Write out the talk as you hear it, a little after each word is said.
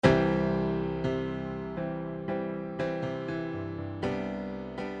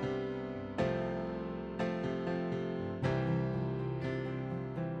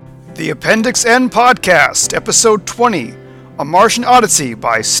The Appendix N Podcast, Episode 20, A Martian Odyssey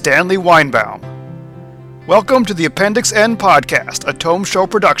by Stanley Weinbaum. Welcome to the Appendix N Podcast, a Tome Show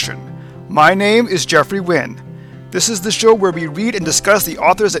production. My name is Jeffrey Wynn. This is the show where we read and discuss the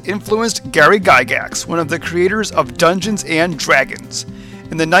authors that influenced Gary Gygax, one of the creators of Dungeons and Dragons.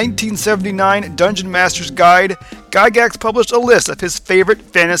 In the 1979 Dungeon Master's Guide, Gygax published a list of his favorite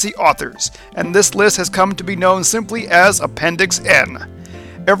fantasy authors, and this list has come to be known simply as Appendix N.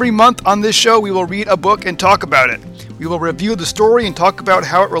 Every month on this show, we will read a book and talk about it. We will review the story and talk about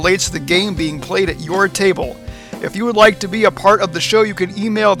how it relates to the game being played at your table. If you would like to be a part of the show, you can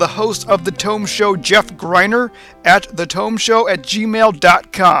email the host of The Tome Show, Jeff Greiner, at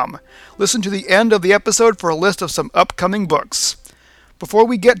thetomeshow@gmail.com. Listen to the end of the episode for a list of some upcoming books. Before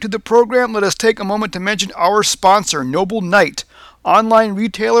we get to the program, let us take a moment to mention our sponsor, Noble Knight, online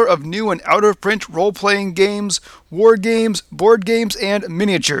retailer of new and out-of-print role-playing games, war games, board games, and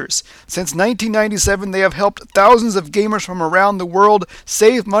miniatures. Since 1997, they have helped thousands of gamers from around the world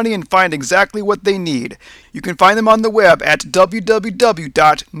save money and find exactly what they need. You can find them on the web at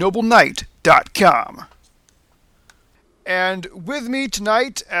www.nobleknight.com. And with me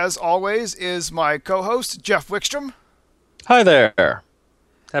tonight, as always, is my co-host, Jeff Wickstrom. Hi there.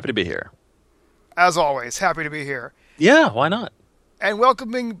 Happy to be here. As always, happy to be here. Yeah, why not? And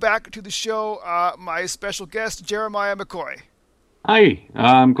welcoming back to the show, my special guest, Jeremiah McCoy. Hi,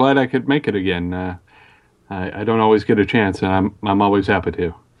 I'm glad I could make it again. I don't always get a chance, and I'm always happy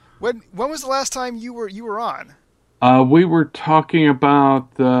to. When was the last time you were on? We were talking about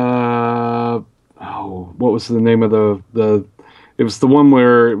what was the name of the? It was the one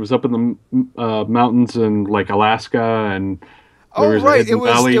where it was up in the mountains in like Alaska and. Right, it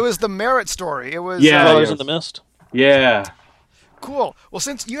was the Merritt story. It was Colors in the Mist. Yeah. Cool. Well,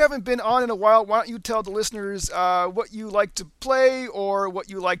 since you haven't been on in a while, why don't you tell the listeners what you like to play, or what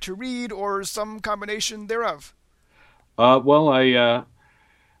you like to read, or some combination thereof? I've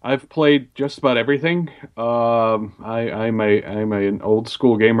played just about everything. I'm an old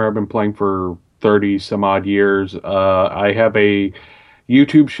school gamer. I've been playing for 30 some odd years. I have a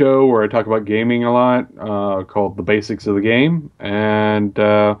YouTube show where I talk about gaming a lot, called The Basics of the Game. And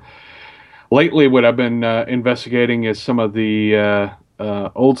lately what I've been investigating is some of the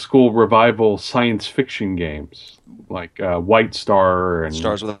old school revival science fiction games, like White Star and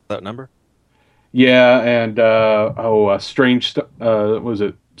Stars Without Number? Yeah, and Strange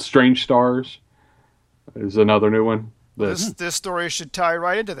Stars is another new one. This story should tie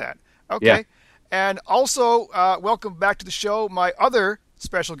right into that. Okay. Yeah. And also, welcome back to the show, my other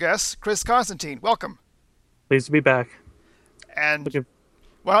special guest, Chris Constantine. Welcome. Pleased to be back. And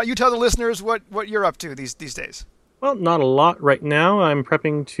why don't you tell the listeners what you're up to these days? Well, not a lot right now. I'm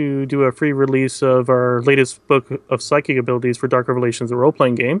prepping to do a free release of our latest book of psychic abilities for Dark Revelations, the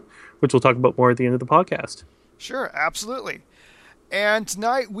role-playing game, which we'll talk about more at the end of the podcast. Sure, absolutely. And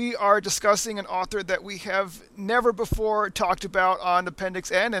tonight we are discussing an author that we have never before talked about on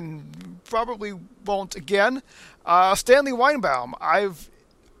Appendix N and probably won't again. Stanley Weinbaum. I've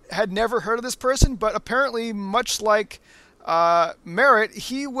had never heard of this person, but apparently, much like Merritt,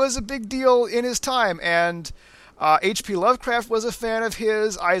 he was a big deal in his time. And H.P. Lovecraft was a fan of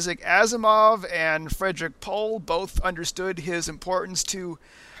his. Isaac Asimov and Frederick Pohl both understood his importance to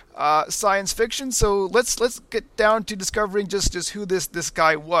science fiction. So let's get down to discovering just who this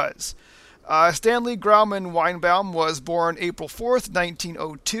guy was. Stanley Grauman Weinbaum was born April 4th,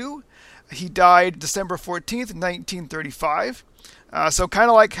 1902. He died December 14th, 1935. So kind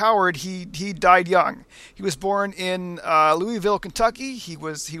of like Howard, he died young. He was born in Louisville, Kentucky. He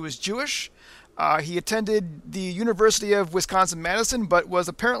was Jewish. He attended the University of Wisconsin-Madison, but was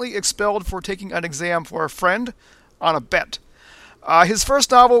apparently expelled for taking an exam for a friend on a bet. His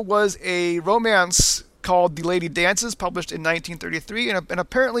first novel was a romance called The Lady Dances, published in 1933, and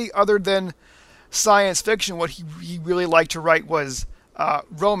apparently, other than science fiction, what he really liked to write was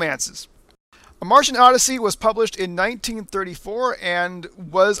romances. A Martian Odyssey was published in 1934 and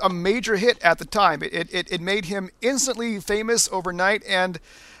was a major hit at the time. It made him instantly famous overnight, and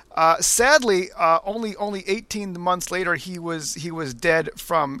sadly, only 18 months later, he was dead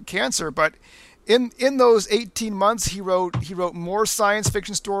from cancer. But in those 18 months, he wrote more science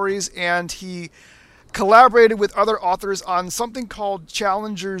fiction stories, and he collaborated with other authors on something called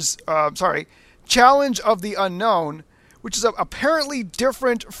Challenge of the Unknown, which is apparently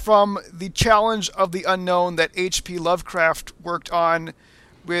different from the Challenge of the Unknown that H.P. Lovecraft worked on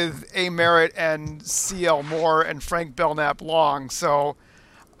with A. Merritt and C.L. Moore and Frank Belknap Long. So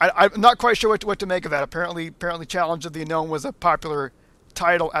I'm not quite sure what to make of that. Apparently Challenge of the Unknown was a popular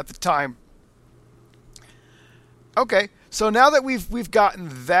title at the time. Okay, so now that we've gotten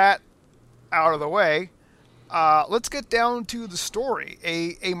that out of the way, let's get down to the story.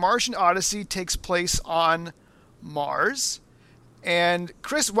 A Martian Odyssey takes place on Mars, and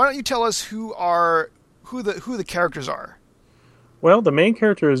Chris, why don't you tell us who the characters are? Well, the main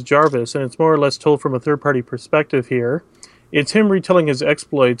character is Jarvis, and it's more or less told from a third-party perspective here. It's him retelling his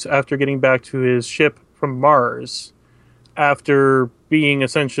exploits after getting back to his ship from Mars, after being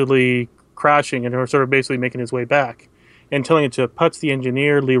essentially crashing and sort of basically making his way back, and telling it to Putz the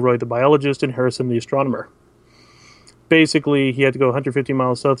engineer, Leroy the biologist, and Harrison the astronomer. Basically, he had to go 150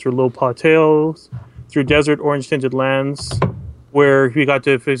 miles south through low plateaus, through desert orange-tinted lands, where he got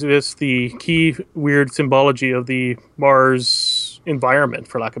to visit the key weird symbology of the Mars environment,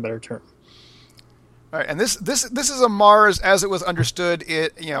 for lack of a better term. All right, and this is a Mars as it was understood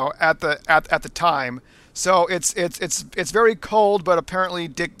at the time. So it's very cold, but apparently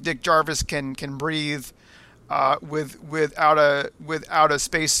Dick Jarvis can breathe without a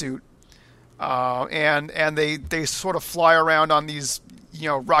spacesuit, and they sort of fly around on these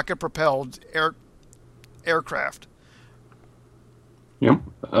rocket propelled aircraft. Yep.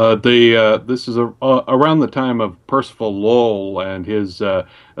 This is around the time of Percival Lowell and his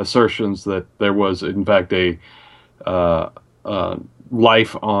assertions that there was, in fact, a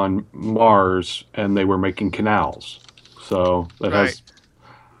life on Mars, and they were making canals. So that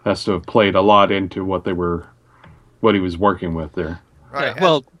has to have played a lot into what he was working with there. Right. Yeah,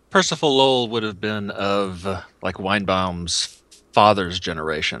 well, Percival Lowell would have been of like Weinbaum's father's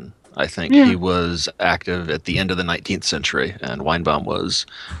generation. I think he was active at the end of the 19th century, and Weinbaum was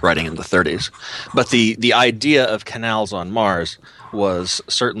writing in the 30s. But the idea of canals on Mars was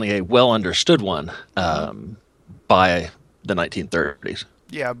certainly a well understood one by the 1930s.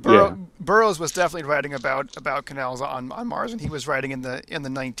 Yeah, Burroughs was definitely writing about canals on Mars, and he was writing in the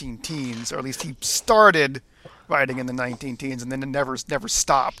 19 teens, or at least he started writing in the 19 teens, and then it never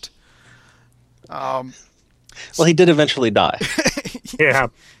stopped. Well, he did eventually die. Yeah.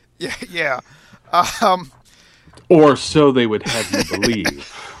 Yeah. Or so they would have you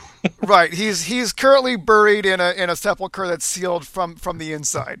believe. Right. He's currently buried in a sepulcher that's sealed from the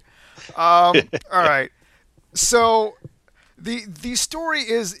inside. All right. So the story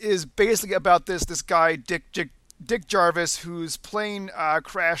is basically about this guy Dick Jarvis, whose plane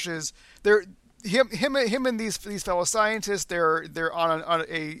crashes. Him and these fellow scientists, they're on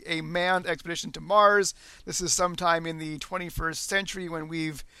a manned expedition to Mars. This is sometime in the 21st century when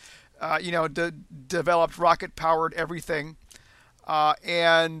we've developed rocket-powered everything,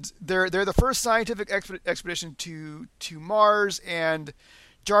 and they're the first scientific expedition to Mars. And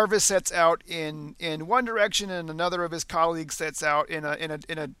Jarvis sets out in one direction, and another of his colleagues sets out in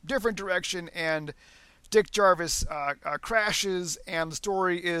a different direction. And Dick Jarvis crashes, and the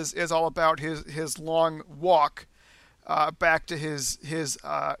story is all about his long walk back to his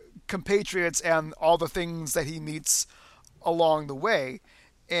compatriots and all the things that he meets along the way.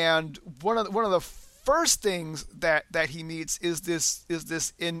 And one of the first things that he meets is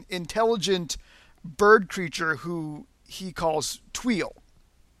this intelligent bird creature who he calls Tweel.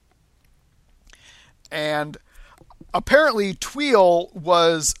 And apparently Tweel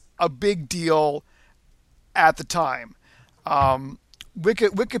was a big deal at the time.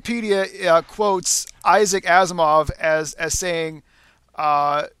 Wikipedia quotes Isaac Asimov as saying,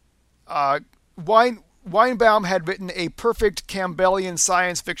 Weinbaum had written a perfect Campbellian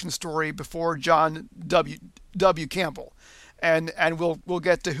science fiction story before John W. Campbell, and we'll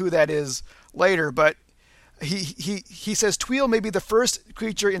get to who that is later. But he says Tweel may be the first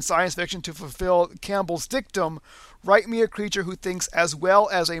creature in science fiction to fulfill Campbell's dictum: "Write me a creature who thinks as well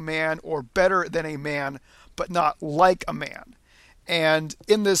as a man or better than a man, but not like a man." And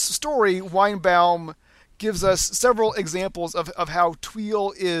in this story, Weinbaum gives us several examples of how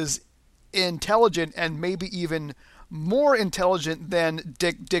Tweel is intelligent, and maybe even more intelligent than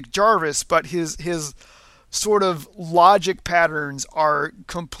Dick Jarvis, but his sort of logic patterns are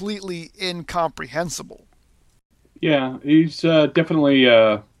completely incomprehensible. Yeah, he's definitely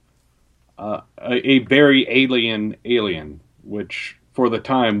a very alien, which for the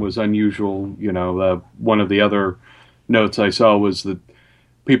time was unusual. One of the other notes I saw was that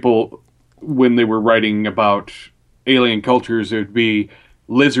people, when they were writing about alien cultures, it would be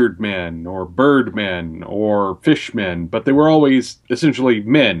lizard men or bird men or fish men, but they were always essentially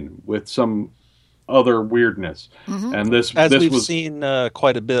men with some other weirdness. Mm-hmm. And we've seen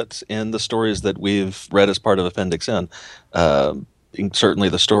quite a bit in the stories that we've read as part of Appendix N. Certainly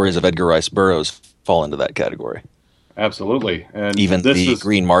the stories of Edgar Rice Burroughs fall into that category. Absolutely. And even the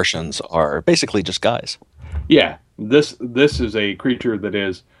Green Martians are basically just guys. Yeah. This is a creature that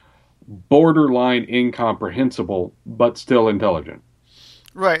is borderline incomprehensible, but still intelligent.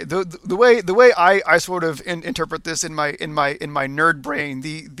 Right. The way I sort of interpret this in my nerd brain,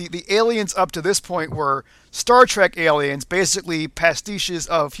 the aliens up to this point were Star Trek aliens, basically pastiches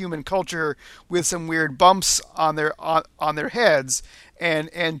of human culture with some weird bumps on their heads,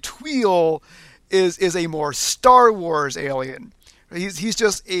 and Tweel is a more Star Wars alien. He's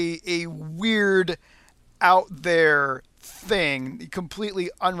just a weird out there thing, completely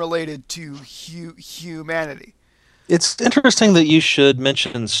unrelated to humanity. It's interesting that you should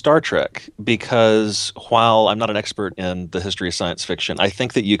mention Star Trek because while I'm not an expert in the history of science fiction, I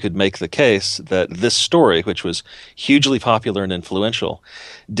think that you could make the case that this story, which was hugely popular and influential,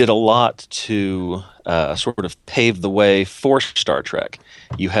 did a lot to sort of pave the way for Star Trek.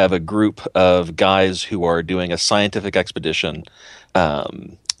 You have a group of guys who are doing a scientific expedition.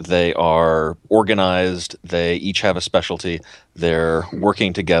 They are organized. They each have a specialty. They're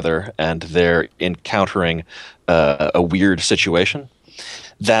working together, and they're encountering a weird situation.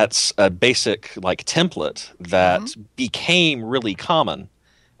 That's a basic like template that became really common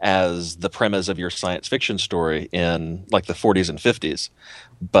as the premise of your science fiction story in like the 40s and 50s.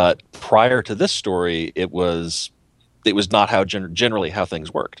 But prior to this story, it was not how generally how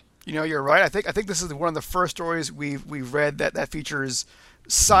things worked. You know, you're right. I think this is one of the first stories we've read that features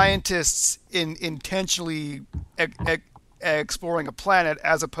scientists intentionally exploring a planet,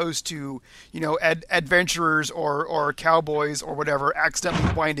 as opposed to, you know, adventurers or cowboys or whatever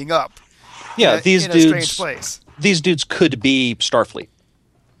accidentally winding up. Yeah, these in dudes. A strange place. These dudes could be Starfleet.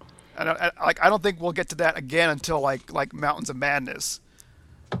 I don't think we'll get to that again until like Mountains of Madness.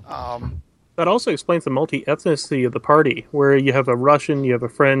 That also explains the multi-ethnicity of the party, where you have a Russian, you have a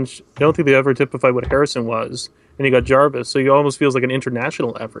French. I don't think they ever typified what Harrison was, and you got Jarvis. So it almost feels like an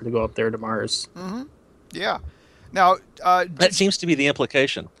international effort to go up there to Mars. Mm-hmm. Yeah. Now that seems to be the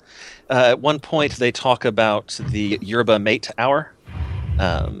implication. At one point, they talk about the yerba mate hour.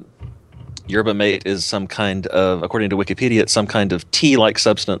 Yerba mate is some kind of, according to Wikipedia, it's some kind of tea-like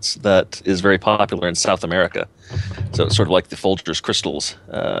substance that is very popular in South America. So it's sort of like the Folgers Crystals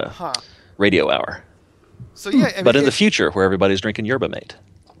radio hour. So yeah, I mean, but in the future, where everybody's drinking yerba mate.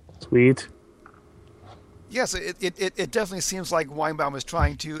 Sweet. Yes, it definitely seems like Weinbaum is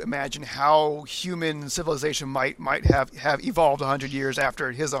trying to imagine how human civilization might have evolved 100 years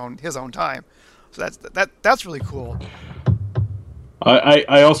after his own time. So that's really cool.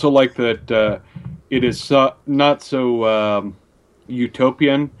 I also like that it is not so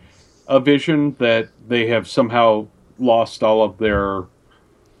utopian a vision that they have somehow lost all of their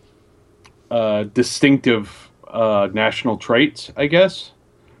distinctive national traits, I guess.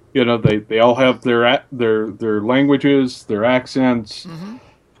 You know, they all have their languages, their accents.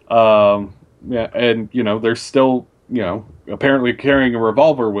 Yeah, and you know, they're still, you know, apparently carrying a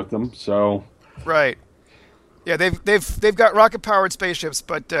revolver with them. So right. Yeah, they've got rocket powered spaceships,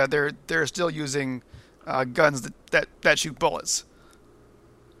 but they're still using guns that shoot bullets.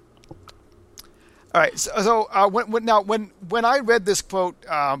 All right, so when I read this quote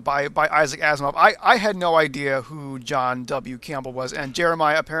by Isaac Asimov, I had no idea who John W. Campbell was, and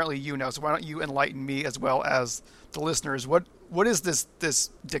Jeremiah, apparently you know. So why don't you enlighten me as well as the listeners? What is this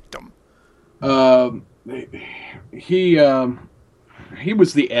dictum? He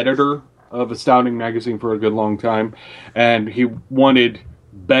was the editor of Astounding Magazine for a good long time, and he wanted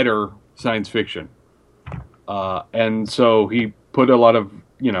better science fiction, and so he put a lot of,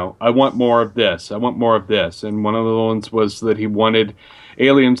 you know, I want more of this, I want more of this. And one of the ones was that he wanted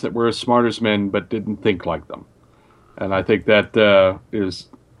aliens that were as smart as men but didn't think like them. And I think that is,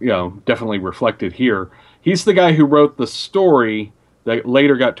 you know, definitely reflected here. He's the guy who wrote the story that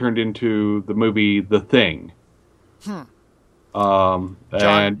later got turned into the movie The Thing. John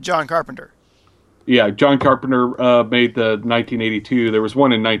Carpenter. Yeah, John Carpenter made the 1982. There was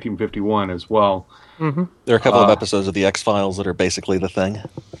one in 1951 as well. Mm-hmm. There are a couple of episodes of the X-Files that are basically The Thing.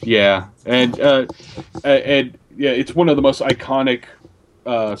 Yeah, and yeah, it's one of the most iconic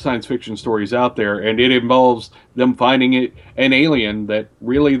science fiction stories out there, and it involves them finding an alien that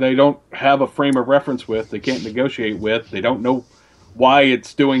really they don't have a frame of reference with, they can't negotiate with, they don't know why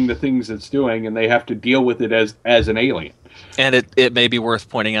it's doing the things it's doing, and they have to deal with it as an alien. And it may be worth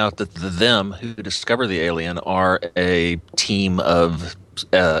pointing out that them who discover the alien are a team of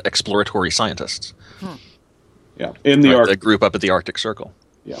exploratory scientists. Yeah, in the Arctic group up at the Arctic Circle.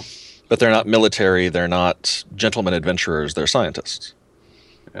 Yeah, but they're not military. They're not gentlemen adventurers. They're scientists.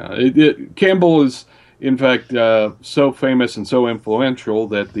 Campbell is, in fact, so famous and so influential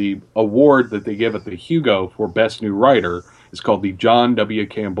that the award that they give at the Hugo for Best New Writer is called the John W.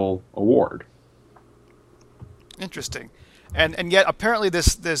 Campbell Award. Interesting. and yet apparently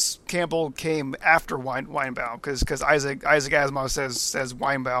this Campbell came after Weinbaum because Isaac Asimov says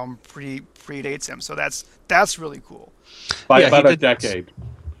Weinbaum predates him, so that's really cool. By Yeah, about he a did- decade.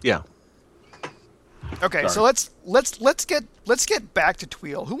 Yeah. Okay, so let's get back to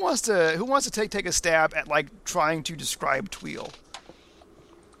Tweel. Who wants to take a stab at like trying to describe Tweel?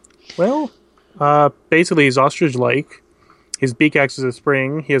 Well, basically he's ostrich-like. His beak acts as a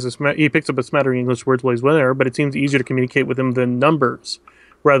spring. He picks up a smattering of English words while he's there, but it seems easier to communicate with him than numbers,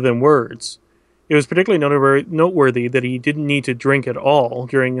 rather than words. It was particularly noteworthy that he didn't need to drink at all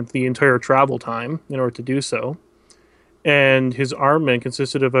during the entire travel time in order to do so. And his armament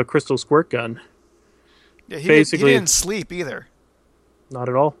consisted of a crystal squirt gun. Yeah, he Basically- didn't sleep either. Not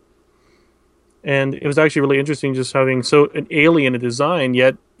at all. And it was actually really interesting just having an alien a design,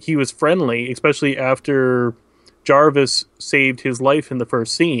 yet he was friendly, especially after Jarvis saved his life in the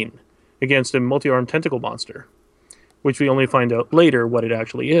first scene against a multi-armed tentacle monster, which we only find out later what it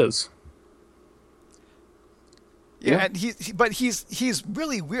actually is. Yeah, and he's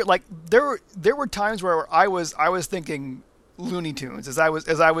really weird. Like there were times where I was thinking Looney Tunes as I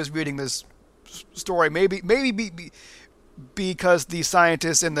was reading this story. Maybe because the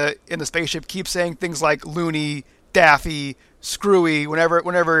scientists in the spaceship keep saying things like Looney, Daffy, Screwy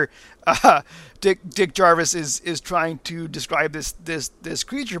whenever Dick Jarvis is trying to describe this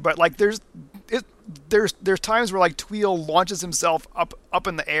creature. But like there's times where like Tweel launches himself up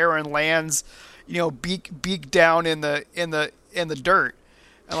in the air and lands, beak down in the dirt,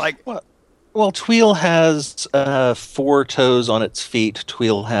 and like. Well, Tweel has 4 toes on its feet.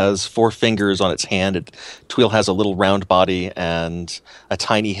 Tweel has 4 fingers on its hand. Tweel has a little round body and a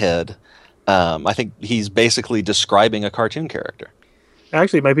tiny head. I think he's basically describing a cartoon character.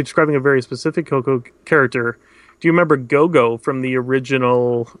 Actually, it might be describing a very specific Coco character. Do you remember Go-Go from the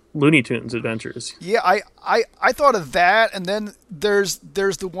original Looney Tunes adventures? Yeah, I thought of that, and then there's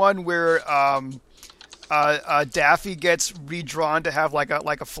the one where Daffy gets redrawn to have like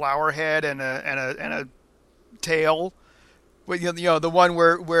a flower head and a tail. The one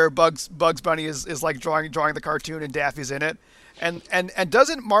where Bugs Bunny is like drawing the cartoon and Daffy's in it. And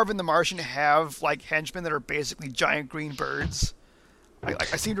doesn't Marvin the Martian have like henchmen that are basically giant green birds? I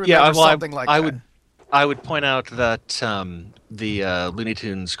seem to remember something like that. I would point out that the Looney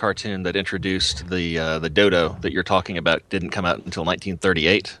Tunes cartoon that introduced the dodo that you're talking about didn't come out until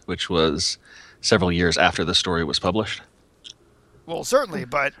 1938, which was several years after the story was published. Well, certainly,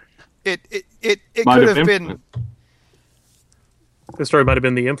 but it Might could have have been. been. The story might have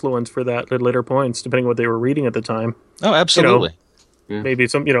been the influence for that at later points, depending on what they were reading at the time. Oh, absolutely. Maybe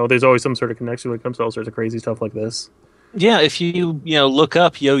there's always some sort of connection when it comes to all sorts of crazy stuff like this. Yeah, if you look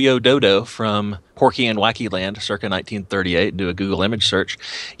up Yo-Yo Dodo from Porky and Wacky Land, circa 1938, and do a Google image search,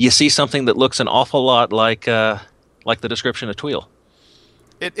 you see something that looks an awful lot like the description of Tweel.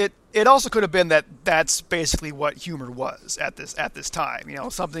 It also could have been that's basically what humor was at this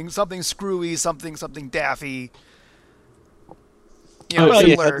time. Something screwy, something daffy.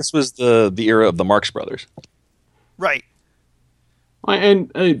 Similar. This was the era of the Marx Brothers. Right. And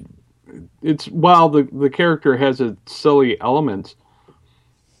it's while the character has its silly elements,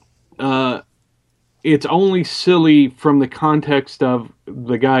 it's only silly from the context of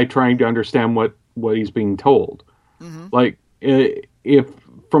the guy trying to understand what he's being told. Mm-hmm. Like if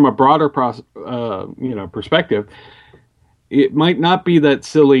from a broader perspective, it might not be that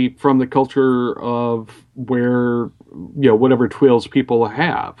silly from the culture of where whatever Tweel's people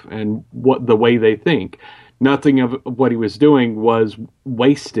have and what the way they think. Nothing of what he was doing was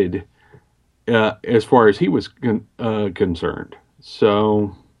wasted as far as he was concerned.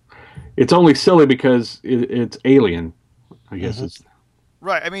 So it's only silly because it's alien, I guess. Mm-hmm. It's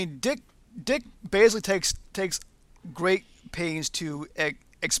right. I mean, Dick basically takes great pains to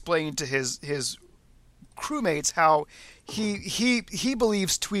explain to his crewmates how he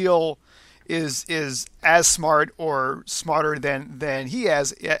believes Tweel is as smart or smarter than he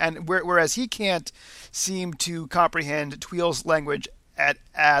is, and whereas he can't seem to comprehend Tweel's language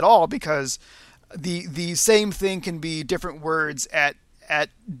at all, because the same thing can be different words at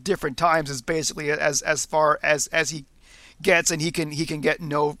different times, is basically as far as he gets, and he can get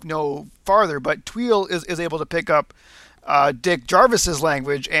no farther. But Tweel is able to pick up Dick Jarvis's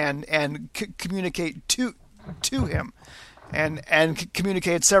language and communicate to him, and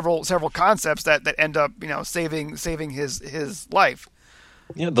communicate several concepts that end up saving his life.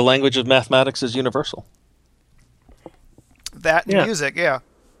 Yeah, the language of mathematics is universal. That and music, yeah.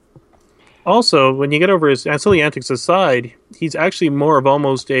 Also, when you get over his silly antics aside, he's actually more of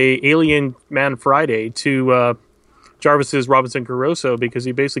almost a alien Man Friday to Jarvis's Robinson Crusoe, because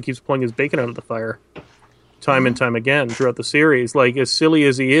he basically keeps pulling his bacon out of the fire. time and time again throughout the series. Like, as silly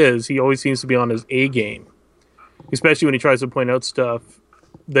as he is, he always seems to be on his A game, especially when he tries to point out stuff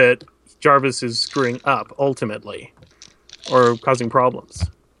that Jarvis is screwing up ultimately or causing problems.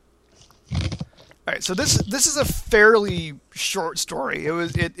 All right, so this is a fairly short story. It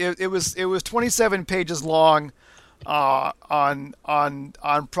was 27 pages long on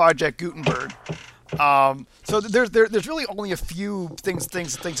Project Gutenberg. So there's really only a few things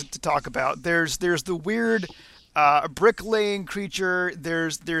to talk about. There's the weird bricklaying creature.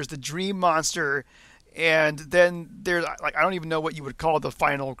 There's the dream monster, and then there's, like, I don't even know what you would call the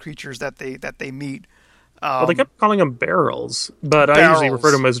final creatures that they meet. Well, they kept calling them barrels, but I usually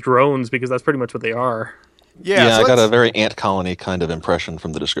refer to them as drones because that's pretty much what they are. Yeah, so I got a very ant colony kind of impression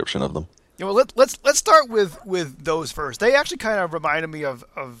from the description of them. You know, let's start with those first. They actually kind of reminded me of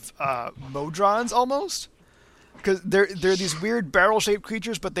Modrons almost, because they're these weird barrel-shaped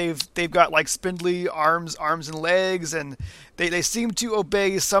creatures, but they've got like spindly arms and legs, and they seem to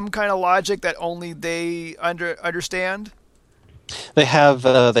obey some kind of logic that only they understand. They have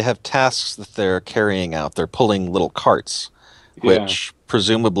tasks that they're carrying out. They're pulling little carts, which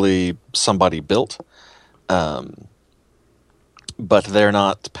presumably somebody built. But they're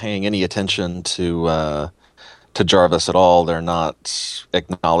not paying any attention to Jarvis at all. They're not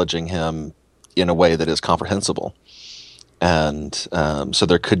acknowledging him in a way that is comprehensible, and so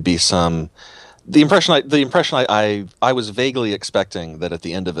there could be some. The impression I was vaguely expecting that at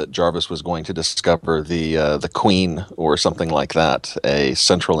the end of it, Jarvis was going to discover the Queen or something like that, a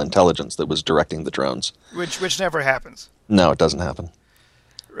central intelligence that was directing the drones. Which never happens. No, it doesn't happen.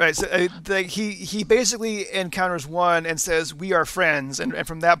 Right, so he basically encounters one and says, "We are friends," and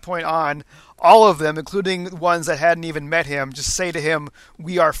from that point on, all of them, including ones that hadn't even met him, just say to him,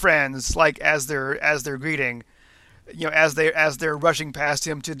 "We are friends," like as their greeting, you know, as they're rushing past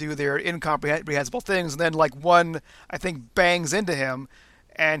him to do their incomprehensible things, and then like one, I think, bangs into him,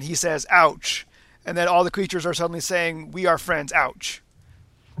 and he says, "Ouch," and then all the creatures are suddenly saying, "We are friends, ouch."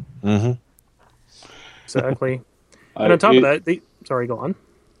 Mm-hmm. Exactly. And on top of that, sorry, go on.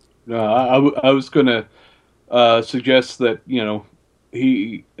 I was going to suggest that, you know,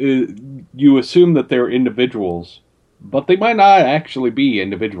 you assume that they're individuals, but they might not actually be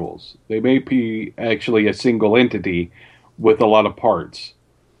individuals. They may be actually a single entity with a lot of parts.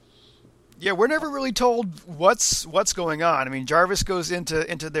 Yeah, we're never really told what's going on. I mean, Jarvis goes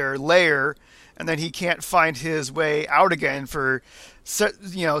into their lair, and then he can't find his way out again for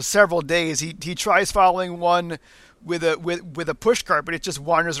several days. He tries following one with a push cart, but it just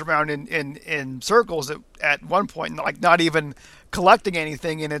wanders around in circles at one point, like not even collecting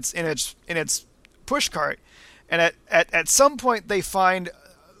anything in its push cart. And at some point they find,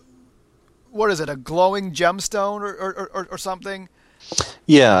 what is it, a glowing gemstone or something?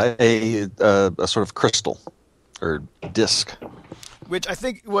 Yeah, a sort of crystal or disc. Which I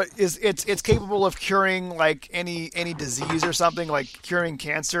think it's capable of curing like any disease or something, like curing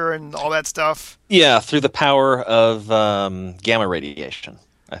cancer and all that stuff. Yeah, through the power of gamma radiation,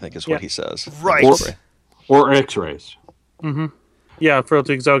 I think is what he says. Right. Or X-rays. Mm-hmm. Yeah, for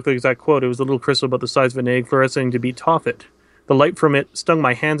the exact quote, it was a little crystal about the size of an egg fluorescing to beat Tophet. The light from it stung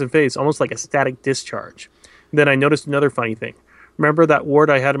my hands and face almost like a static discharge. Then I noticed another funny thing. Remember that wart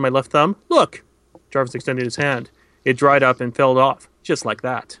I had in my left thumb? Look! Jarvis extended his hand. It dried up and fell off, just like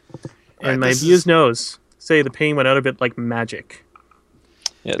that. And my abused nose say the pain went out of it like magic.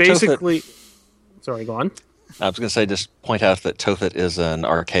 Yeah, basically, sorry, go on. I was going to say, just point out that Tophet is an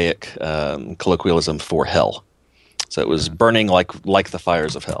archaic colloquialism for hell. So it was burning like the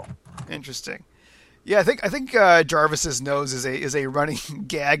fires of hell. Interesting. Yeah, I think Jarvis's nose is a running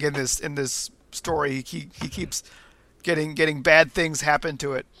gag in this story. He keeps getting bad things happen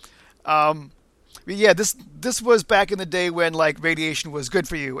to it. Yeah, this was back in the day when like radiation was good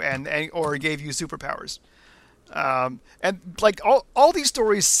for you and or gave you superpowers. And like all these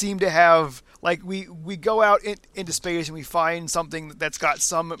stories seem to have, like, we go out into space and we find something that's got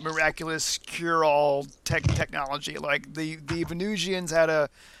some miraculous cure-all technology. Like the Venusians had a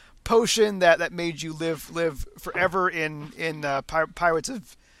potion that made you live forever in Pirates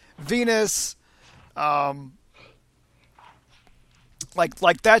of Venus.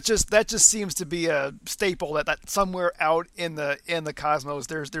 Like that just seems to be a staple that somewhere out in the cosmos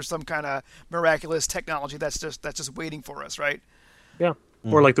there's some kind of miraculous technology that's just waiting for us, right? Yeah.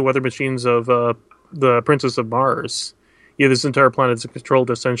 Or like the weather machines of the Princess of Mars. Yeah, this entire planet is controlled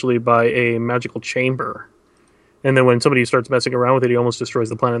essentially by a magical chamber. And then when somebody starts messing around with it, he almost destroys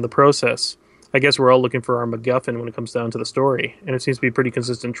the planet in the process. I guess we're all looking for our MacGuffin when it comes down to the story. And it seems to be a pretty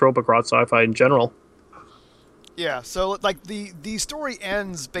consistent trope across sci-fi in general. Yeah, so like the story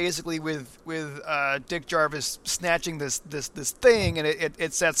ends basically with Dick Jarvis snatching this thing, and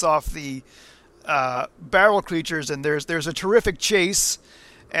it sets off the barrel creatures, and there's a terrific chase,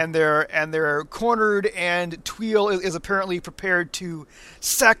 and they're cornered, and Tweel is apparently prepared to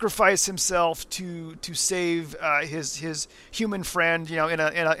sacrifice himself to save his human friend, in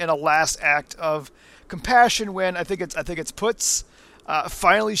a last act of compassion. When I think it's Putz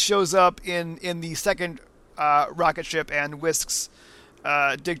finally shows up in the second rocket ship and whisks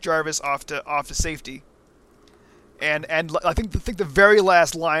Dick Jarvis off to safety. And I think the very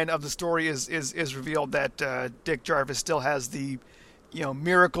last line of the story is revealed that Dick Jarvis still has the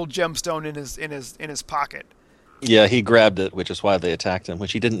miracle gemstone in his pocket. Yeah, he grabbed it, which is why they attacked him,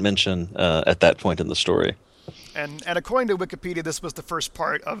 which he didn't mention at that point in the story. And according to Wikipedia, this was the first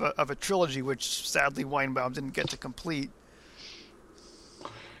part of a trilogy, which sadly Weinbaum didn't get to complete.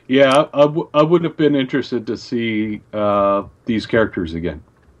 Yeah, I would have been interested to see these characters again.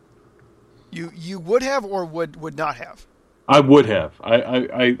 You would have, or would not have? I would have.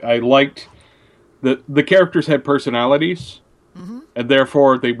 I liked the characters had personalities, and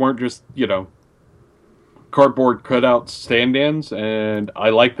therefore they weren't just cardboard cutout stand-ins. And I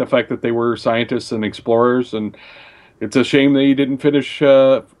liked the fact that they were scientists and explorers. And it's a shame that he didn't finish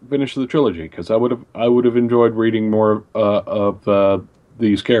the trilogy, because I would have enjoyed reading more of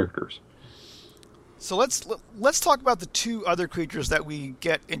these characters. So let's talk about the two other creatures that we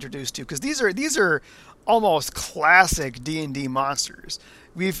get introduced to, because these are almost classic D&D monsters.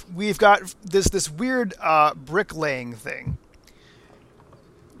 We've got this weird bricklaying thing,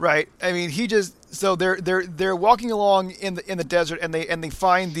 right? I mean, they're walking along in the desert, and they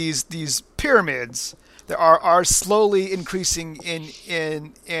find these pyramids that are slowly increasing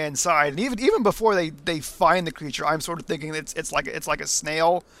in size. And even before they find the creature, I'm sort of thinking it's like a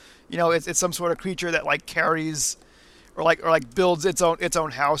snail. It's some sort of creature that like carries or builds its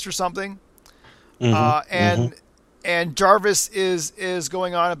own house or something. And Jarvis is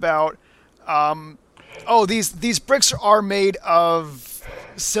going on about these bricks are made of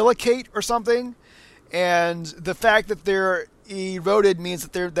silicate or something, and the fact that they're eroded means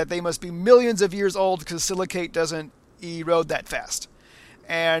that they must be millions of years old, because silicate doesn't erode that fast.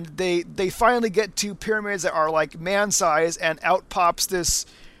 And they finally get to pyramids that are like man size, and out pops this.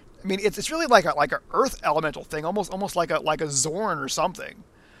 I mean, it's really like a earth elemental thing, almost like a Zorn or something.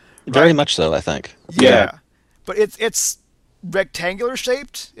 Right? Very much so, I think. Yeah. But it's rectangular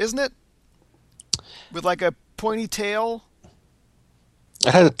shaped, isn't it? With like a pointy tail.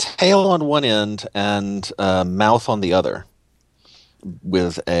 It had a tail on one end and a mouth on the other,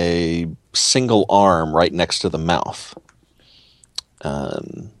 with a single arm right next to the mouth.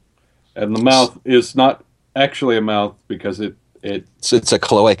 And the mouth is not actually a mouth, because it's a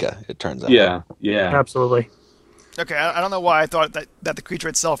cloaca, it turns out. Yeah. Absolutely. Okay, I don't know why I thought that the creature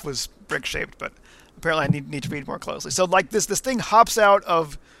itself was brick shaped, but apparently I need to read more closely. So like this thing hops out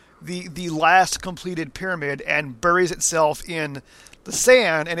of the last completed pyramid and buries itself in the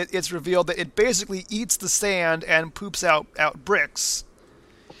sand, and it's revealed that it basically eats the sand and poops out bricks.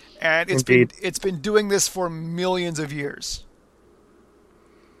 And it's been doing this for millions of years.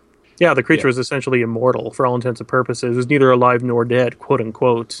 Yeah, the creature was essentially immortal for all intents and purposes. It was neither alive nor dead, quote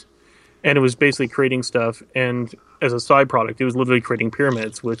unquote. And it was basically creating stuff, and as a side product, it was literally creating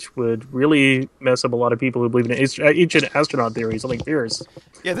pyramids, which would really mess up a lot of people who believe in ancient astronaut theories, like fears.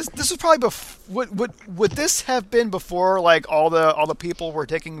 Yeah, this was probably would this have been before like all the people were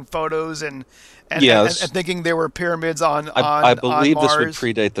taking photos and thinking there were pyramids on I believe on Mars? This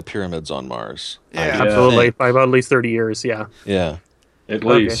would predate the pyramids on Mars. Yeah. Absolutely, by about at least 30 years. Yeah. At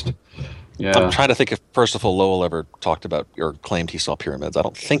least. Yeah. I'm trying to think if Percival Lowell ever talked about or claimed he saw pyramids. I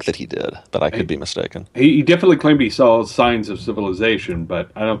don't think that he did, but I could be mistaken. He definitely claimed he saw signs of civilization, but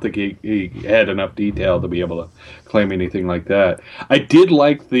I don't think he had enough detail to be able to claim anything like that. I did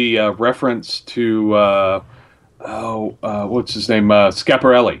like the reference to, what's his name?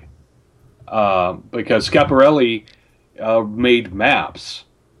 Schiaparelli. Because Schiaparelli made maps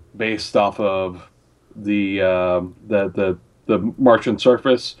based off of the Martian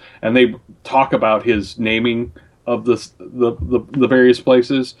surface, and they talk about his naming of the various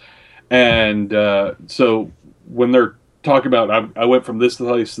places, and so when they're talking about I went from this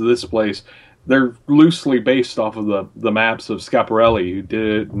place to this place, they're loosely based off of the maps of Schiaparelli, who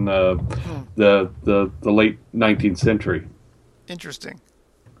did it in the late 19th century. Interesting.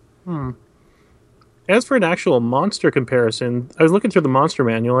 As for an actual monster comparison, I was looking through the monster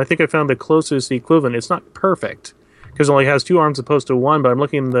manual. I think I found the closest equivalent. It's not perfect, because it only has 2 arms opposed to 1, but I'm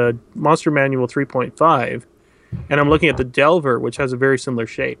looking in the Monster Manual 3.5, and I'm looking at the Delver, which has a very similar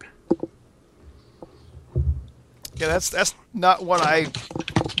shape. Yeah, that's not one I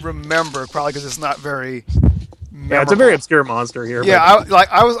remember, probably because it's not very memorable. Yeah, it's a very obscure monster here. Yeah,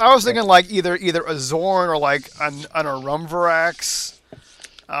 I was thinking like either a Zorn or like an Arumvirax.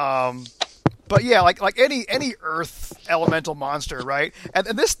 But yeah, like any Earth elemental monster, right? And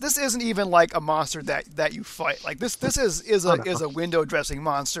this isn't even like a monster that you fight. Like this is a window dressing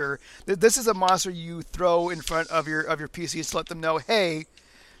monster. This is a monster you throw in front of your PCs to let them know, hey,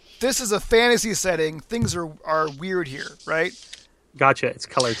 this is a fantasy setting. Things are weird here, right? Gotcha. It's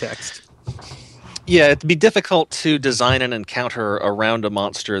color text. Yeah, it'd be difficult to design an encounter around a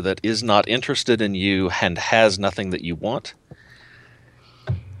monster that is not interested in you and has nothing that you want.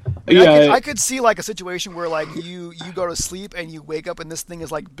 I could see like a situation where like you go to sleep and you wake up and this thing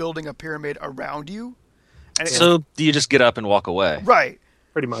is like building a pyramid around you. And so do you just get up and walk away? Right.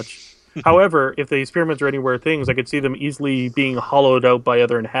 Pretty much. However, if these pyramids are anywhere things, I could see them easily being hollowed out by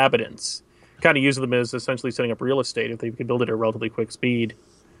other inhabitants. Kind of use them as essentially setting up real estate if they could build it at a relatively quick speed.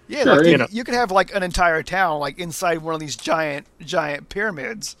 Yeah, sure, like you could have like an entire town like inside one of these giant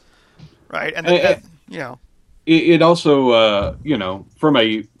pyramids, right? And then, It also, from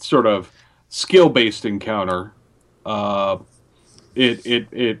a sort of skill-based encounter,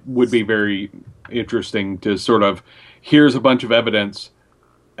 it would be very interesting to sort of, here's a bunch of evidence,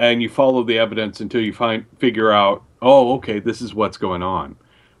 and you follow the evidence until you figure out, oh, okay, this is what's going on,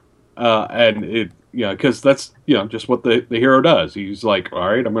 and it, because that's just what the hero does. He's like, all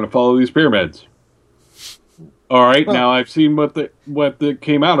right, I'm going to follow these pyramids. All right, now I've seen what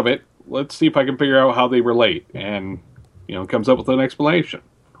came out of it. Let's see if I can figure out how they relate, and comes up with an explanation.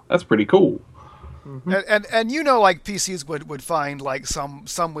 That's pretty cool. Mm-hmm. And like PCs would find like some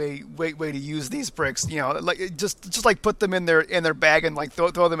way to use these bricks, like just like put them in their bag and like throw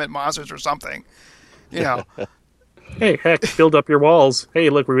them at monsters or something, Hey, heck, build up your walls. Hey,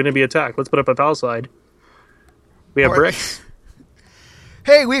 look, we're going to be attacked. Let's put up a palisade. We have bricks.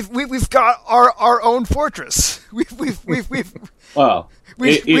 Hey, we've got our own fortress. We've Well,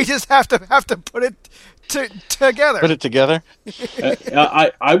 we just have to put it together. Put it together.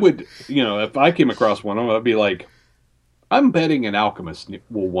 I would, if I came across one, I'd be like, I'm betting an alchemist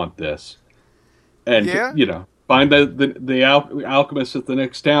will want this, and find the alchemist at the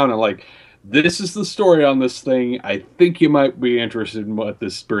next town, and like, this is the story on this thing. I think you might be interested in what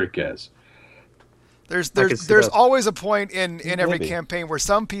this brick is. There's always a point in every campaign where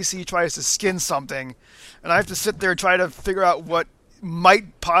some PC tries to skin something, and I have to sit there and try to figure out what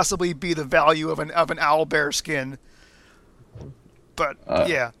might possibly be the value of an owlbear skin. But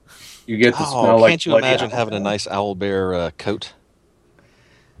yeah, you get to smell like. Can't you imagine having a nice owlbear coat?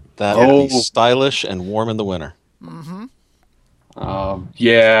 That would be stylish and warm in the winter. Mm-hmm.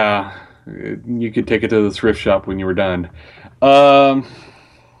 Yeah, you could take it to the thrift shop when you were done.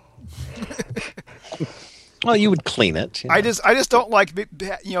 Well, you would clean it. I just don't like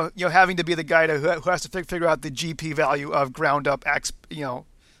having to be the guy who has to figure out the GP value of ground up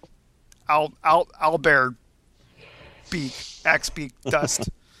owlbear axe beak dust.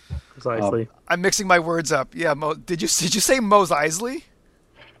 Precisely. I'm mixing my words up. Yeah, did you say Mos Eisley?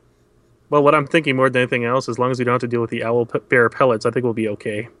 Well, what I'm thinking more than anything else, as long as we don't have to deal with the owl bear pellets, I think we'll be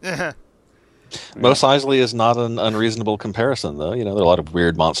okay. Mos Eisley is not an unreasonable comparison, though. There are a lot of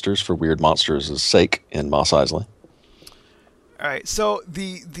weird monsters for weird monsters' sake in Mos Eisley. All right, so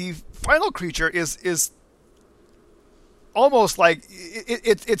the final creature is almost like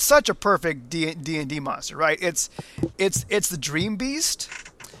it's such a perfect D&D monster, right? It's the Dream Beast.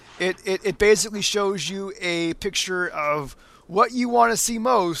 It basically shows you a picture of what you want to see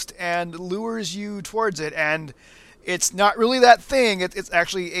most and lures you towards it, and it's not really that thing. It's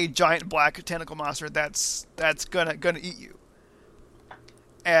actually a giant black tentacle monster that's gonna eat you.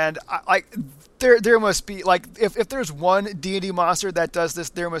 And there must be like if there's one D&D monster that does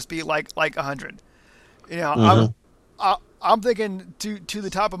this, there must be like 100. Mm-hmm. I'm thinking to the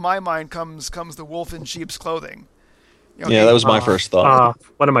top of my mind comes the wolf in sheep's clothing. Yeah, that was my first thought.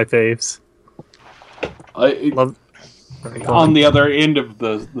 One of my faves. On the other end of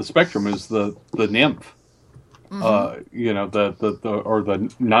the spectrum is the nymph. Mm-hmm.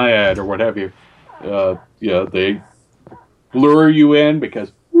 The naiad or what have you. They lure you in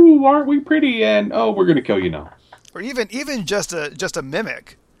because, ooh, aren't we pretty? And we're going to kill you now. Or even just a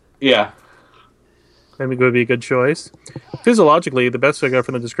mimic. Yeah. Mimic would be a good choice. Physiologically, the best I got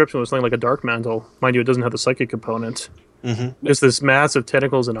from the description was something like a dark mantle. Mind you, it doesn't have the psychic component. Mm-hmm. Just this massive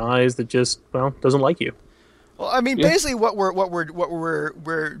tentacles and eyes that just doesn't like you. Well, I mean, basically, what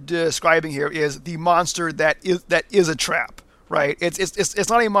we're describing here is the monster that is a trap, right? It's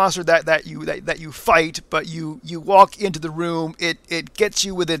not a monster that you fight, but you walk into the room. It gets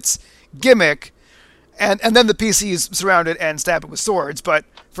you with its gimmick, and then the PCs surround it and stab it with swords. But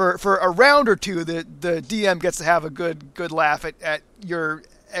for a round or two, the DM gets to have a good laugh at your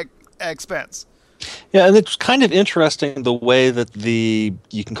expense. Yeah, and it's kind of interesting the way that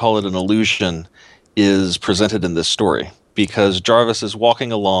you can call it an illusion, is presented in this story, because Jarvis is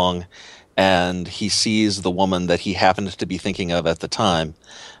walking along and he sees the woman that he happened to be thinking of at the time,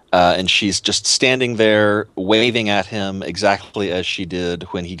 and she's just standing there waving at him exactly as she did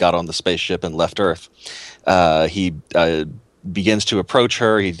when he got on the spaceship and left Earth. He begins to approach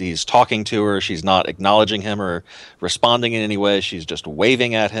her. He's talking to her. She's not acknowledging him or responding in any way. She's just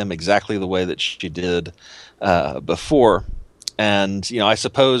waving at him exactly the way that she did before. And, I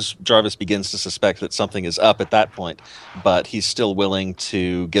suppose Jarvis begins to suspect that something is up at that point, but he's still willing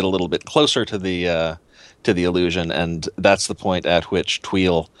to get a little bit closer to the illusion, and that's the point at which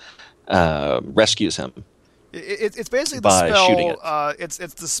Tweel rescues him. It's basically by the spell. Shooting it.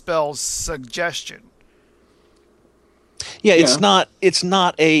 It's the spell's suggestion. Yeah, it's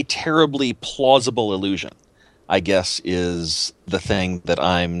not a terribly plausible illusion, I guess, is the thing that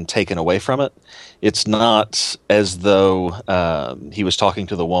I'm taken away from it. It's not as though he was talking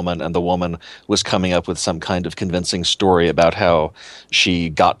to the woman and the woman was coming up with some kind of convincing story about how she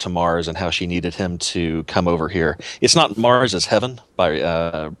got to Mars and how she needed him to come over here. It's not Mars is Heaven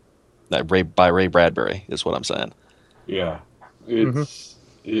by Ray Bradbury, is what I'm saying. Yeah,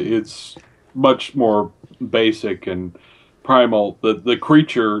 it's much more basic and primal. The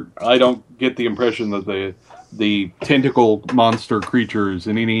creature, I don't get the impression that the tentacle monster creature is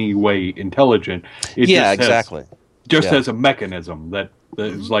in any way intelligent. It just has a mechanism that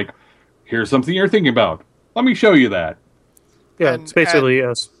is like, here's something you're thinking about. Let me show you that. Yeah, it's basically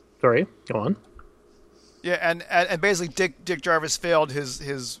sorry, go on. Yeah, and basically Dick Jarvis failed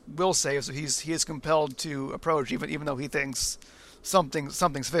his will save, so he is compelled to approach even though he thinks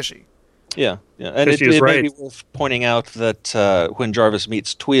something's fishy. Yeah, and it may be worth pointing out that when Jarvis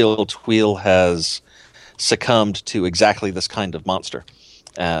meets Tweel has succumbed to exactly this kind of monster,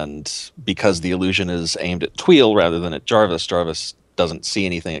 and because the illusion is aimed at Tweel rather than at Jarvis, Jarvis doesn't see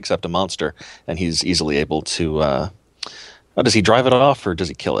anything except a monster, and he's easily able to. Does he drive it off or does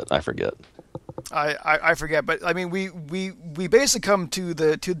he kill it? I forget. I forget, but I mean we basically come to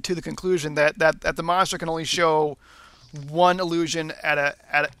the conclusion that the monster can only show one illusion at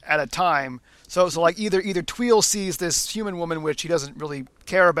a time. So like either Tweel sees this human woman which he doesn't really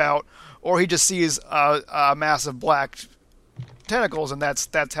care about, or he just sees a massive black tentacles, and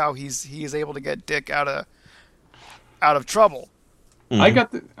that's how he is able to get Dick out of trouble. Mm-hmm.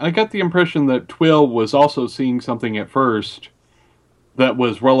 I got the impression that Tweel was also seeing something at first that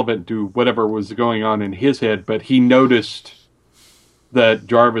was relevant to whatever was going on in his head, but he noticed that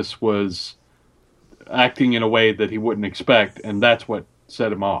Jarvis was acting in a way that he wouldn't expect, and that's what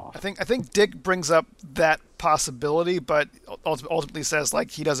set him off. I think Dick brings up that possibility, but ultimately says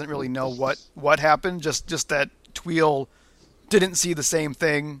like he doesn't really know what happened, just that Tweel didn't see the same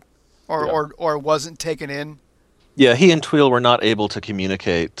thing or wasn't taken in. Yeah, he and Tweel were not able to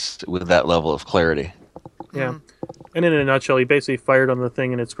communicate with that level of clarity. Yeah. And in a nutshell, he basically fired on the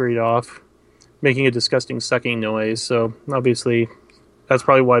thing and it scurried off, making a disgusting sucking noise. So obviously, that's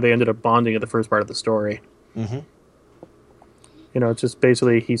probably why they ended up bonding at the first part of the story. Mm-hmm. It's just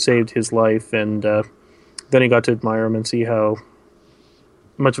basically he saved his life, and then he got to admire him and see how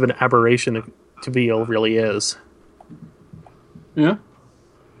much of an aberration Tweel really is. Yeah.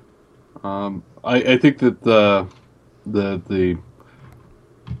 I think that the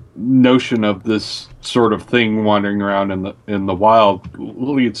notion of this sort of thing wandering around in the wild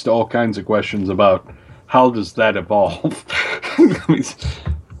leads to all kinds of questions about how does that evolve.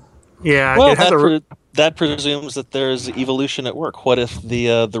 Yeah, well, that presumes that there's evolution at work. What if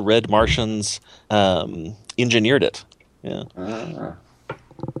the red Martians engineered it? Yeah.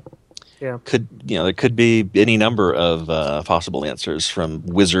 Yeah. There could be any number of possible answers from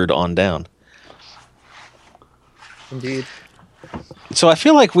Wizard on down. Indeed. So I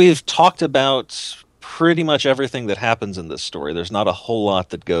feel like we've talked about pretty much everything that happens in this story. There's not a whole lot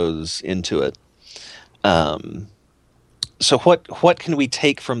that goes into it. So what can we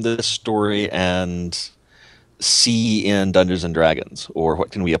take from this story and see in Dungeons and Dragons, or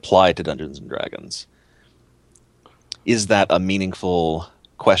what can we apply to Dungeons and Dragons? Is that a meaningful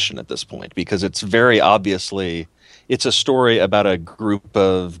question at this point? Because it's very obviously it's a story about a group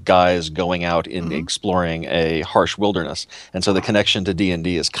of guys going out in exploring a harsh wilderness, and so the connection to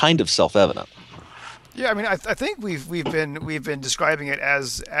D&D is kind of self-evident. Yeah, I mean, I think we've been describing it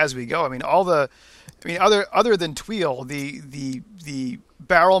as we go. I mean, other than Tweel, the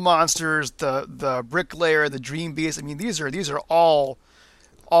barrel monsters, the bricklayer, the dream beast. I mean, these are all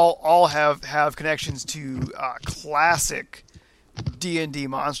all have connections to classic D&D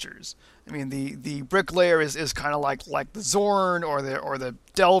monsters. I mean, the Bricklayer is kind of like the Zorn or the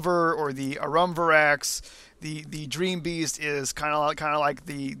Delver or the Arumvirax. The Dream Beast is kind of like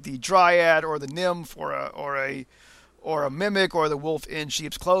the Dryad or the Nymph or a Mimic or the Wolf in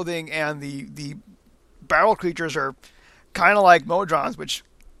Sheep's Clothing, and the Barrel creatures are kind of like Modrons, which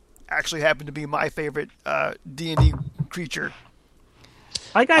actually happen to be my favorite D&D creature.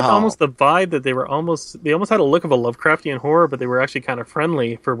 I got almost the vibe that they almost had a look of a Lovecraftian horror, but they were actually kind of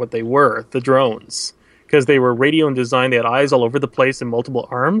friendly for what they were, the drones, because they were radio in design. They had eyes all over the place and multiple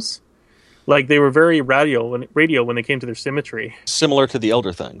arms. Like, they were very radio when they came to their symmetry. Similar to the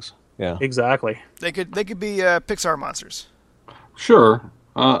Elder Things. Yeah. Exactly. They could be Pixar monsters. Sure.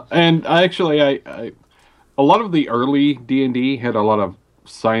 And I a lot of the early D&D had a lot of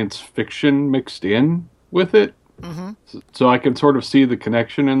science fiction mixed in with it. Mm-hmm. So I can sort of see the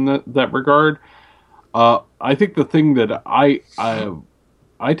connection in that regard. I think the thing that I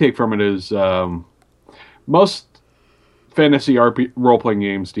take from it is most fantasy role-playing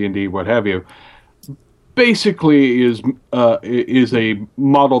games, D&D, what have you, basically is a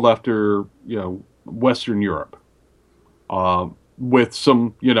modeled after, Western Europe, with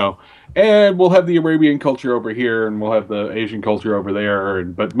some, and we'll have the Arabian culture over here, and we'll have the Asian culture over there,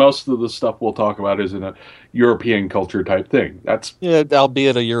 but most of the stuff we'll talk about is in a European culture type thing.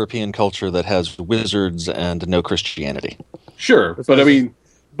 Albeit a European culture that has wizards and no Christianity. Sure, but I mean,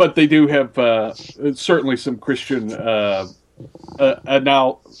 but they do have certainly some Christian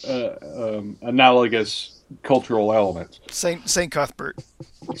analogous cultural elements. Saint Cuthbert.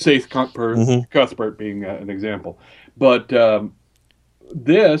 Saint Cuthbert, Cuthbert being an example. But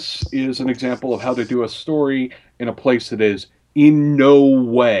this is an example of how to do a story in a place that is in no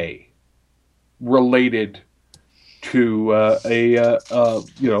way related to a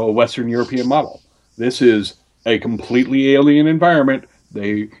Western European model. This is a completely alien environment.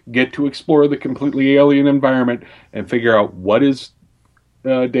 They get to explore the completely alien environment and figure out what is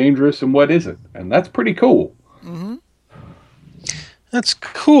dangerous and what isn't. And that's pretty cool. Mm-hmm. That's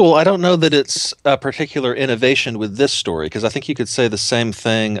cool. I don't know that it's a particular innovation with this story, because I think you could say the same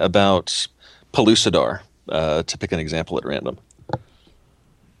thing about Pellucidar, to pick an example at random.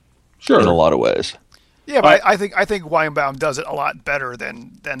 Sure. In a lot of ways. Yeah, but I think Weinbaum does it a lot better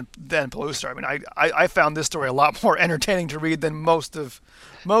than Pellucidar. I mean, I found this story a lot more entertaining to read than most of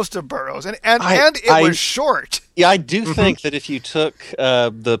Burroughs, and it was short. Yeah, I do think that if you took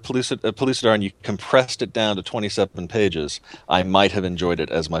the Pellucidar and you compressed it down to 27 pages, I might have enjoyed it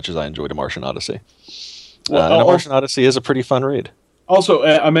as much as I enjoyed A Martian Odyssey. And A Martian Odyssey is a pretty fun read. Also,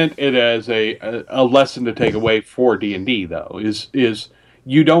 I meant it as a lesson to take away for D&D, though, is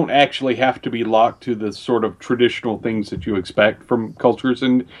you don't actually have to be locked to the sort of traditional things that you expect from cultures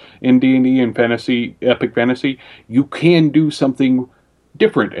in D&D and fantasy, epic fantasy. You can do something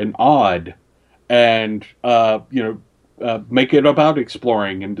different and odd, and make it about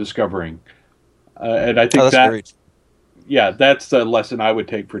exploring and discovering. And I think that's the lesson I would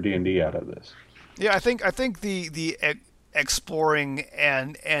take for D&D out of this. Yeah, I think the exploring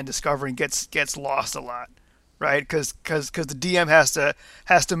and discovering gets lost a lot. Right, because the DM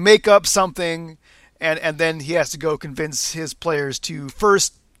has to make up something, and then he has to go convince his players to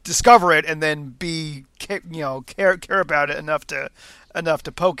first discover it and then care about it enough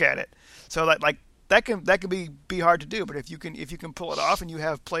to poke at it. So that can be hard to do. But if you can pull it off and you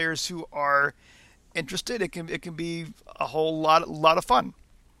have players who are interested, it can be a whole lot of fun.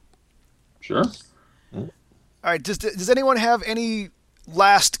 Sure. All right. Does anyone have any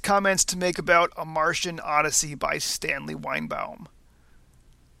last comments to make about A Martian Odyssey by Stanley Weinbaum?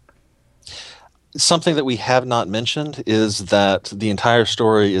 Something that we have not mentioned is that the entire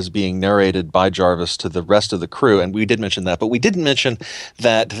story is being narrated by Jarvis to the rest of the crew, and we did mention that, but we didn't mention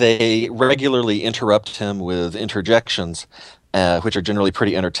that they regularly interrupt him with interjections, which are generally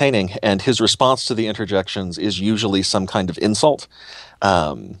pretty entertaining, and his response to the interjections is usually some kind of insult.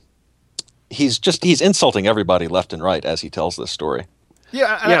 He's insulting everybody left and right as he tells this story.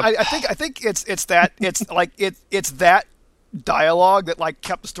 Yeah, I think it's that dialogue that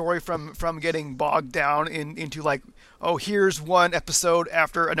kept the story from getting bogged down into here's one episode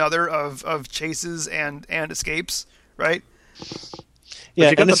after another of chases and escapes, right?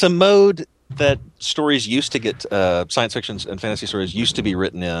 Yeah, and it's a mode that stories used to get, science fiction and fantasy stories used to be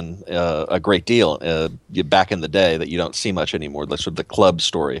written in a great deal back in the day that you don't see much anymore. That's sort of the club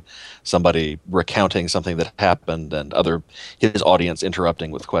story, somebody recounting something that happened and his audience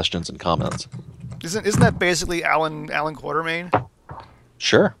interrupting with questions and comments. Isn't that basically Alan Quatermain?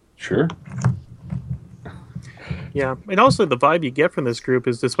 Sure. Yeah, and also the vibe you get from this group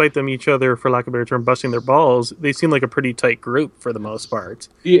is, despite them each other, for lack of a better term, busting their balls, they seem like a pretty tight group for the most part.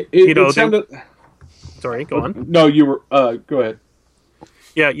 It sounded. Sorry, go on. No, you were. Go ahead.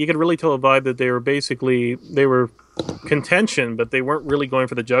 Yeah, you could really tell a vibe that they were contention, but they weren't really going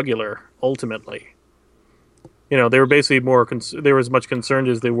for the jugular. Ultimately, they were basically they were as much concerned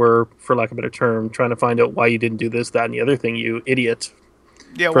as they were, for lack of a better term, trying to find out why you didn't do this, that, and the other thing, you idiot.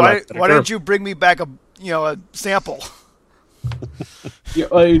 Yeah, why didn't you bring me back a sample? Yeah,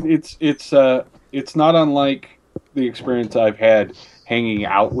 it's not unlike the experience I've had hanging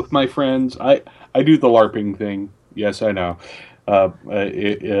out with my friends. I do the LARPing thing. Yes, I know.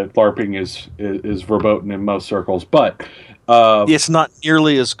 LARPing is verboten in most circles, but it's not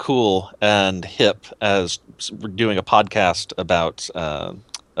nearly as cool and hip as doing a podcast about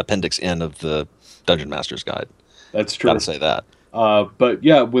Appendix N of the Dungeon Master's Guide. That's true. Gotta say that. But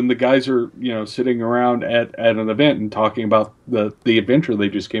yeah, when the guys are sitting around at an event and talking about the adventure they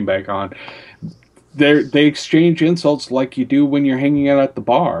just came back on, they exchange insults like you do when you're hanging out at the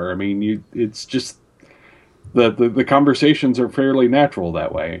bar. I mean, it's just the conversations are fairly natural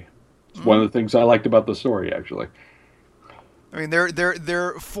that way. It's one of the things I liked about the story, actually. I mean,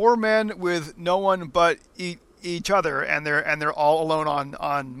 they're four men with no one but each other, and they're all alone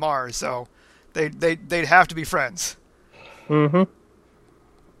on Mars. So they'd have to be friends. Mm-hmm.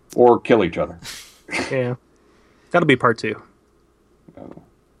 Or kill each other. Yeah. That'll be part 2. All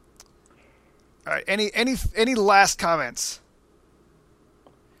right. Any last comments?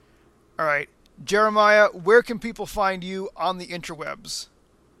 All right. Jeremiah, where can people find you on the interwebs?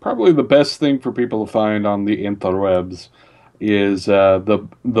 Probably the best thing for people to find on the interwebs is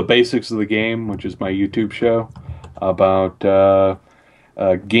the Basics of the Game, which is my YouTube show about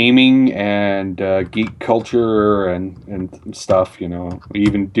gaming and geek culture and stuff. We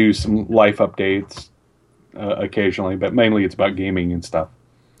even do some life updates occasionally, but mainly it's about gaming and stuff.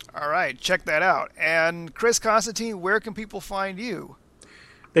 All right, check that out. And Chris Constantine, where can people find you?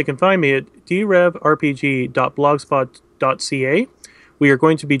 They can find me at drevrpg.blogspot.ca. We are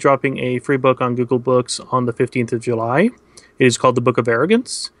going to be dropping a free book on Google Books on the 15th of July. It is called The Book of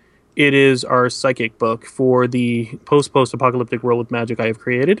Arrogance. It is our psychic book for the post-apocalyptic world of magic I have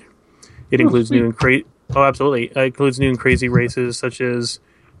created. It includes new and absolutely. It includes new and crazy races such as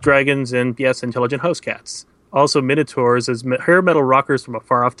dragons and, yes, intelligent house cats. Also minotaurs as hair metal rockers from a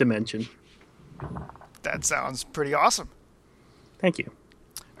far-off dimension. That sounds pretty awesome. Thank you.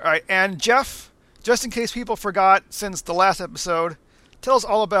 All right, and Jeff, just in case people forgot since the last episode, tell us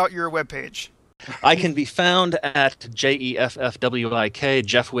all about your webpage. I can be found at jeffwick.com,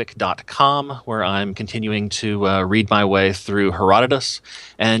 where I'm continuing to read my way through Herodotus,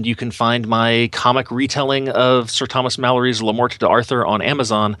 and you can find my comic retelling of Sir Thomas Malory's La Morte d'Arthur on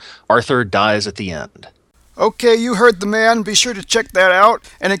Amazon. Arthur dies at the end. Okay, you heard the man. Be sure to check that out.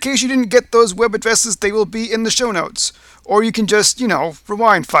 And in case you didn't get those web addresses, they will be in the show notes. Or you can just,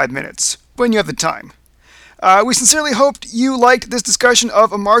 rewind 5 minutes when you have the time. We sincerely hoped you liked this discussion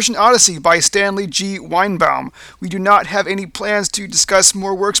of A Martian Odyssey by Stanley G. Weinbaum. We do not have any plans to discuss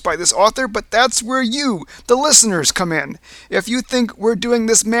more works by this author, but that's where you, the listeners, come in. If you think we're doing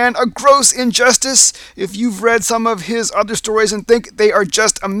this man a gross injustice, if you've read some of his other stories and think they are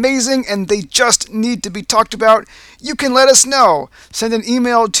just amazing and they just need to be talked about, you can let us know. Send an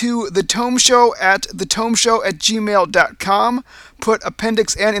email to thetomeshow@gmail.com. Put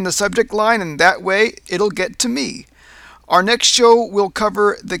Appendix N in the subject line, and that way it'll get to me. Our next show will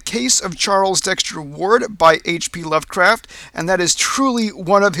cover The Case of Charles Dexter Ward by H.P. Lovecraft, and that is truly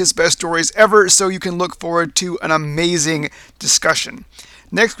one of his best stories ever, so you can look forward to an amazing discussion.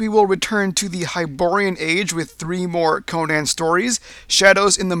 Next, we will return to the Hyborian Age with 3 more Conan stories: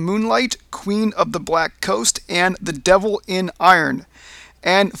 Shadows in the Moonlight, Queen of the Black Coast, and The Devil in Iron.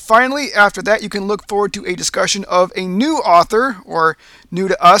 And finally, after that, you can look forward to a discussion of a new author, or new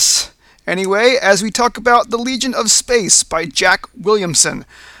to us anyway, as we talk about The Legion of Space by Jack Williamson.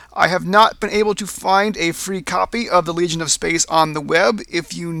 I have not been able to find a free copy of The Legion of Space on the web.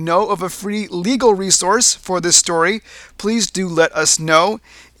 If you know of a free legal resource for this story, please do let us know.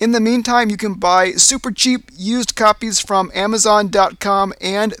 In the meantime, you can buy super cheap used copies from Amazon.com,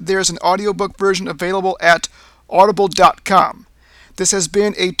 and there's an audiobook version available at Audible.com. This has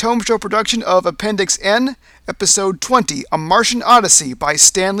been a Tome Show production of Appendix N, Episode 20, A Martian Odyssey by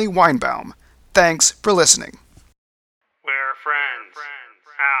Stanley Weinbaum. Thanks for listening.